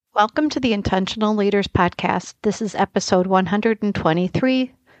Welcome to the Intentional Leaders Podcast. This is episode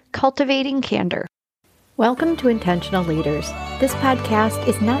 123, Cultivating Candor. Welcome to Intentional Leaders. This podcast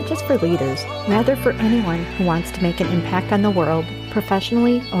is not just for leaders, rather for anyone who wants to make an impact on the world,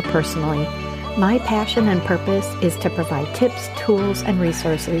 professionally or personally. My passion and purpose is to provide tips, tools, and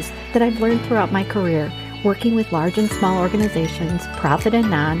resources that I've learned throughout my career, working with large and small organizations, profit and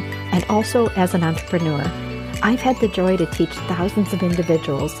non, and also as an entrepreneur. I've had the joy to teach thousands of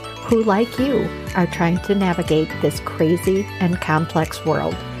individuals who, like you, are trying to navigate this crazy and complex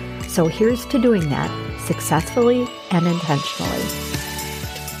world. So here's to doing that successfully and intentionally.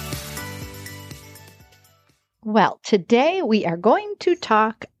 Well, today we are going to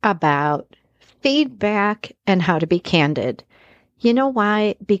talk about feedback and how to be candid. You know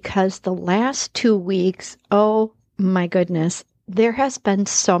why? Because the last 2 weeks, oh my goodness, there has been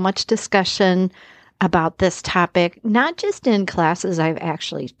so much discussion about this topic, not just in classes I've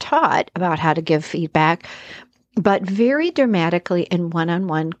actually taught about how to give feedback, but very dramatically in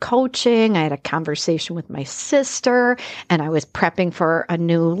one-on-one coaching. I had a conversation with my sister, and I was prepping for a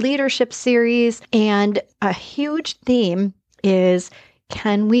new leadership series. And a huge theme is,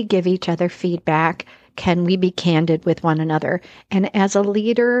 can we give each other feedback? Can we be candid with one another? And as a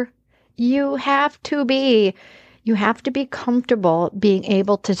leader, you have to be comfortable being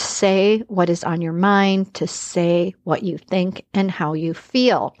able to say what is on your mind, to say what you think and how you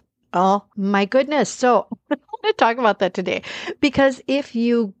feel. Oh my goodness. So I want to talk about that today, because if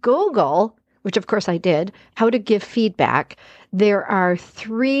you Google, which of course I did, how to give feedback, there are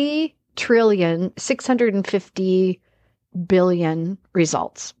 3,650,000,000,000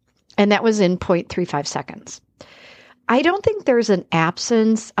 results. And that was in 0.35 seconds. I don't think there's an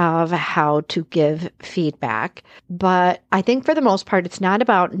absence of how to give feedback, but I think for the most part, it's not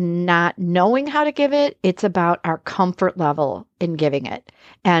about not knowing how to give it. It's about our comfort level in giving it.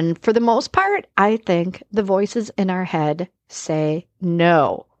 And for the most part, I think the voices in our head say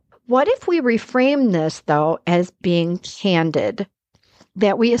no. What if we reframe this, though, as being candid?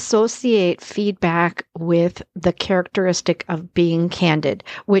 That we associate feedback with the characteristic of being candid,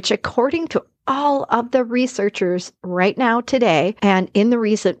 which according to all of the researchers right now today and in the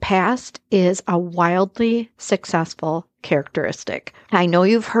recent past is a wildly successful characteristic. I know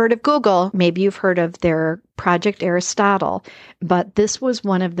you've heard of Google, maybe you've heard of their Project Aristotle, but this was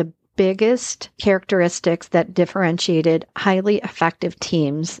one of the biggest characteristics that differentiated highly effective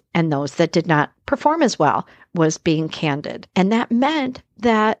teams and those that did not perform as well, was being candid. And that meant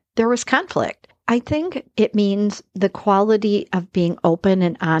that there was conflict. I think it means the quality of being open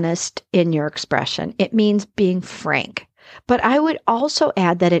and honest in your expression. It means being frank. But I would also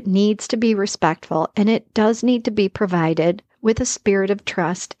add that it needs to be respectful, and it does need to be provided with a spirit of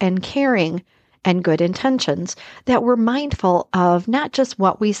trust and caring and good intentions, that we're mindful of not just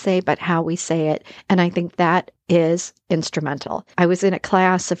what we say, but how we say it. And I think that is instrumental. I was in a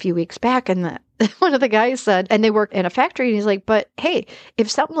class a few weeks back, and one of the guys said, and they work in a factory, and he's like, but hey,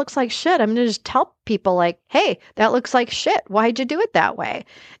 if something looks like shit, I'm going to just tell people like, hey, that looks like shit. Why'd you do it that way?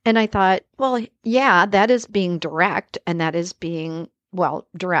 And I thought, well, yeah, that is being direct, and that is being, well,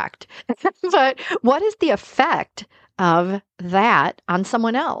 direct. But what is the effect of that on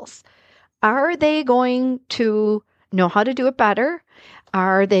someone else? Are they going to know how to do it better?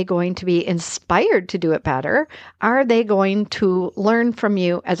 Are they going to be inspired to do it better? Are they going to learn from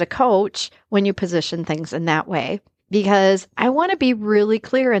you as a coach when you position things in that way? Because I want to be really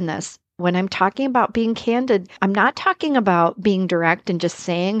clear in this. When I'm talking about being candid, I'm not talking about being direct and just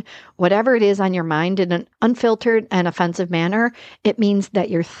saying whatever it is on your mind in an unfiltered and offensive manner. It means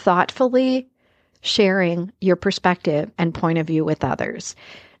that you're thoughtfully sharing your perspective and point of view with others.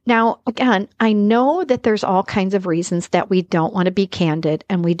 Now, again, I know that there's all kinds of reasons that we don't want to be candid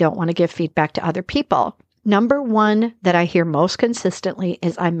and we don't want to give feedback to other people. Number one that I hear most consistently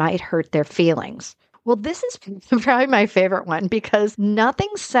is I might hurt their feelings. Well, this is probably my favorite one, because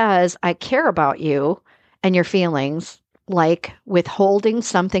nothing says I care about you and your feelings like withholding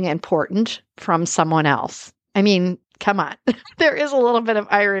something important from someone else. I mean, come on. There is a little bit of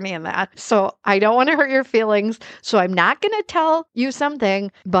irony in that. So I don't want to hurt your feelings. So I'm not going to tell you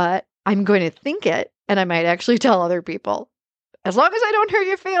something, but I'm going to think it. And I might actually tell other people, as long as I don't hurt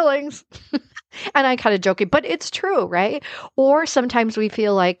your feelings. And I kind of joking, but it's true, right? Or sometimes we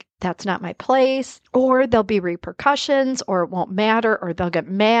feel like that's not my place, or there'll be repercussions, or it won't matter, or they'll get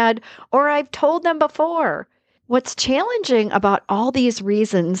mad, or I've told them before. What's challenging about all these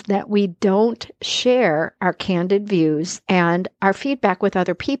reasons that we don't share our candid views and our feedback with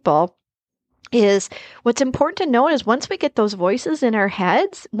other people is what's important to note is once we get those voices in our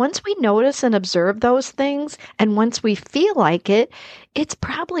heads, once we notice and observe those things, and once we feel like it, it's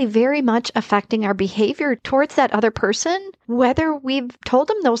probably very much affecting our behavior towards that other person, whether we've told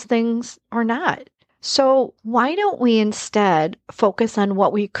them those things or not. So why don't we instead focus on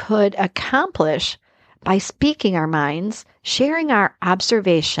what we could accomplish by speaking our minds, sharing our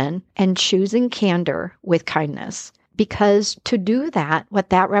observation, and choosing candor with kindness? Because to do that, what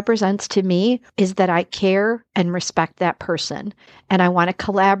that represents to me is that I care and respect that person, and I want to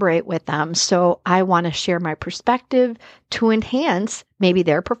collaborate with them. So I want to share my perspective to enhance maybe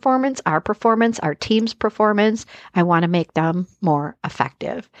their performance, our team's performance. I want to make them more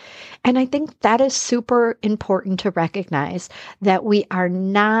effective. And I think that is super important to recognize, that we are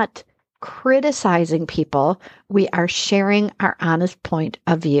not criticizing people. We are sharing our honest point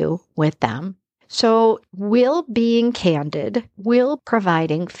of view with them. So will being candid, will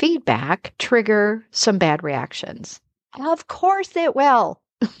providing feedback trigger some bad reactions? Of course it will.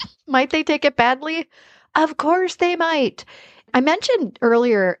 Might they take it badly? Of course they might. I mentioned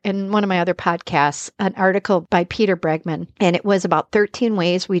earlier in one of my other podcasts an article by Peter Bregman, and it was about 13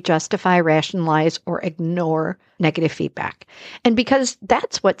 ways we justify, rationalize, or ignore negative feedback. And because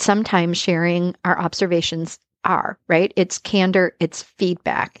that's what sometimes sharing our observations are, right? It's candor, it's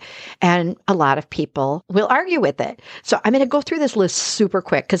feedback. And a lot of people will argue with it. So I'm going to go through this list super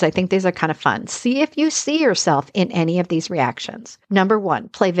quick because I think these are kind of fun. See if you see yourself in any of these reactions. Number 1,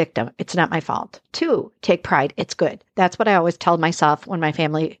 play victim. It's not my fault. 2, take pride. It's good. That's what I always tell myself when my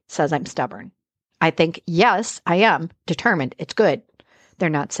family says I'm stubborn. I think, yes, I am determined. It's good. They're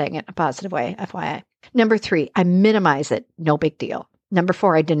not saying it in a positive way, FYI. Number 3, I minimize it. No big deal. Number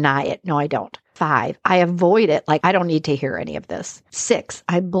 4, I deny it. No, I don't. 5, I avoid it. Like, I don't need to hear any of this. 6,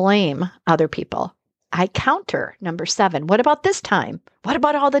 I blame other people. I counter. Number 7, what about this time? What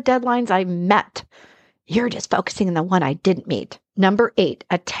about all the deadlines I met? You're just focusing on the one I didn't meet. Number 8,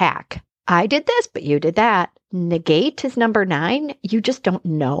 attack. I did this, but you did that. Negate is number 9. You just don't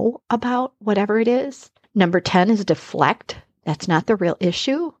know about whatever it is. Number 10 is deflect. That's not the real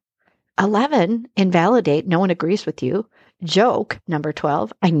issue. 11, invalidate. No one agrees with you. Joke, number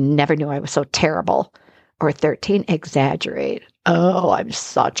 12, I never knew I was so terrible. Or 13, exaggerate. Oh, I'm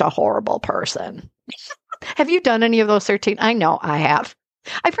such a horrible person. Have you done any of those 13? I know I have.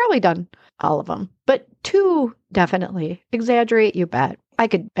 I've probably done all of them. But 2, definitely. Exaggerate, you bet. I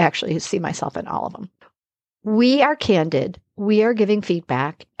could actually see myself in all of them. We are candid. We are giving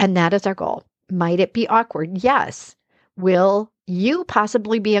feedback. And that is our goal. Might it be awkward? Yes. Will you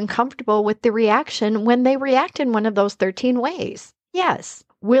possibly be uncomfortable with the reaction when they react in one of those 13 ways? Yes.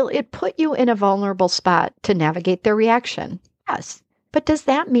 Will it put you in a vulnerable spot to navigate their reaction? Yes. But does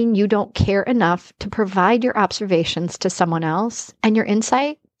that mean you don't care enough to provide your observations to someone else and your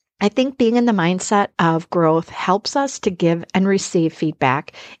insight? I think being in the mindset of growth helps us to give and receive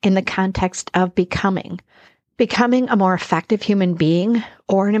feedback in the context of becoming a more effective human being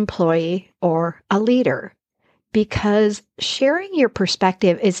or an employee or a leader. Because sharing your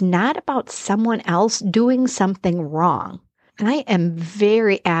perspective is not about someone else doing something wrong. And I am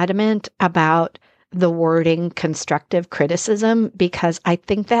very adamant about the wording constructive criticism because I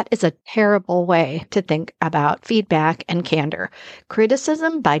think that is a terrible way to think about feedback and candor.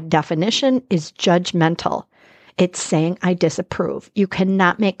 Criticism, by definition, is judgmental. It's saying, I disapprove. You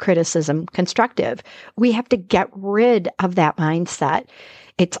cannot make criticism constructive. We have to get rid of that mindset.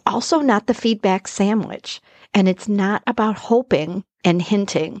 It's also not the feedback sandwich. And it's not about hoping and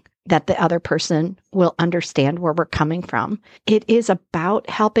hinting that the other person will understand where we're coming from. It is about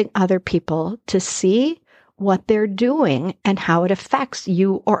helping other people to see what they're doing and how it affects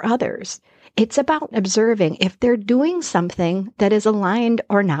you or others. It's about observing if they're doing something that is aligned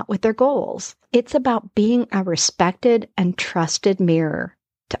or not with their goals. It's about being a respected and trusted mirror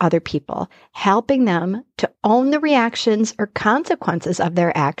to other people, helping them to own the reactions or consequences of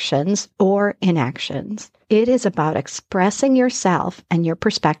their actions or inactions. It is about expressing yourself and your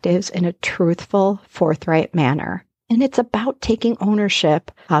perspectives in a truthful, forthright manner. And it's about taking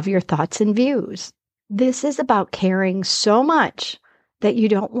ownership of your thoughts and views. This is about caring so much that you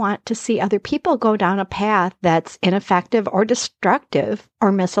don't want to see other people go down a path that's ineffective or destructive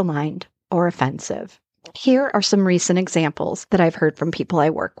or misaligned or offensive. Here are some recent examples that I've heard from people I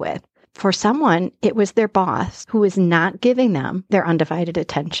work with. For someone, it was their boss who was not giving them their undivided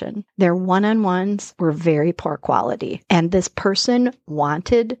attention. Their one-on-ones were very poor quality, and this person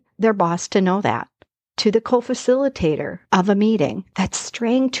wanted their boss to know that. To the co-facilitator of a meeting that's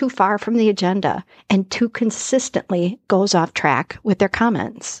straying too far from the agenda and too consistently goes off track with their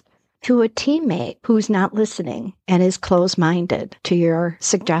comments. to a teammate who's not listening and is closed-minded to your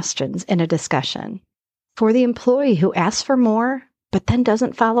suggestions in a discussion, for the employee who asks for more but then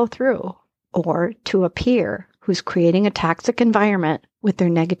doesn't follow through, or to a peer who's creating a toxic environment with their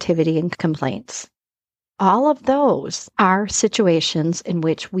negativity and complaints. All of those are situations in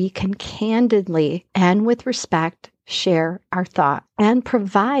which we can candidly and with respect share our thought and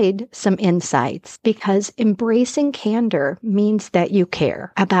provide some insights, because embracing candor means that you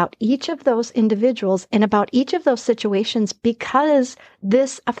care about each of those individuals and about each of those situations because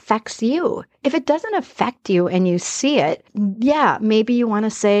this affects you. If it doesn't affect you and you see it, yeah, maybe you want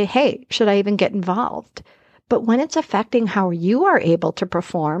to say, hey, should I even get involved? But when it's affecting how you are able to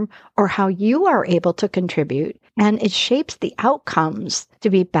perform or how you are able to contribute, and it shapes the outcomes to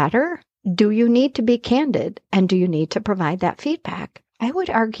be better, do you need to be candid? And do you need to provide that feedback? I would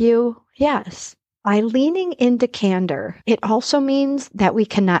argue yes. By leaning into candor, it also means that we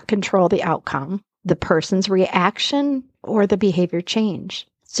cannot control the outcome, the person's reaction, or the behavior change.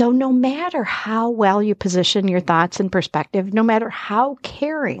 So no matter how well you position your thoughts and perspective, no matter how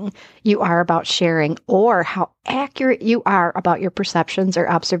caring you are about sharing or how accurate you are about your perceptions or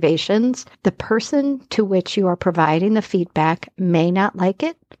observations, the person to which you are providing the feedback may not like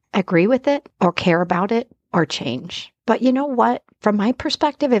it, agree with it, or care about it, or change. But you know what? From my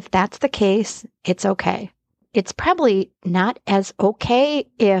perspective, if that's the case, it's okay. It's probably not as okay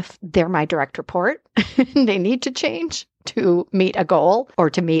if they're my direct report and they need to change to meet a goal or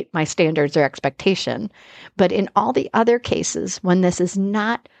to meet my standards or expectation. But in all the other cases, when this is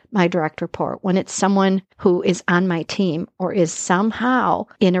not my direct report, when it's someone who is on my team or is somehow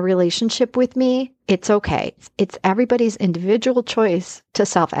in a relationship with me, it's okay. It's everybody's individual choice to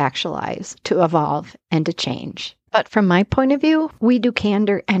self-actualize, to evolve, and to change. But from my point of view, we do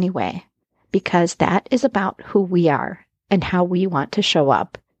candor anyway, because that is about who we are and how we want to show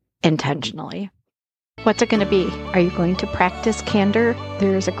up intentionally. What's it going to be? Are you going to practice candor?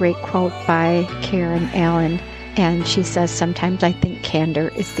 There's a great quote by Karen Allen, and she says, sometimes I think candor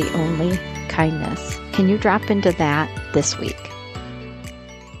is the only kindness. Can you drop into that this week?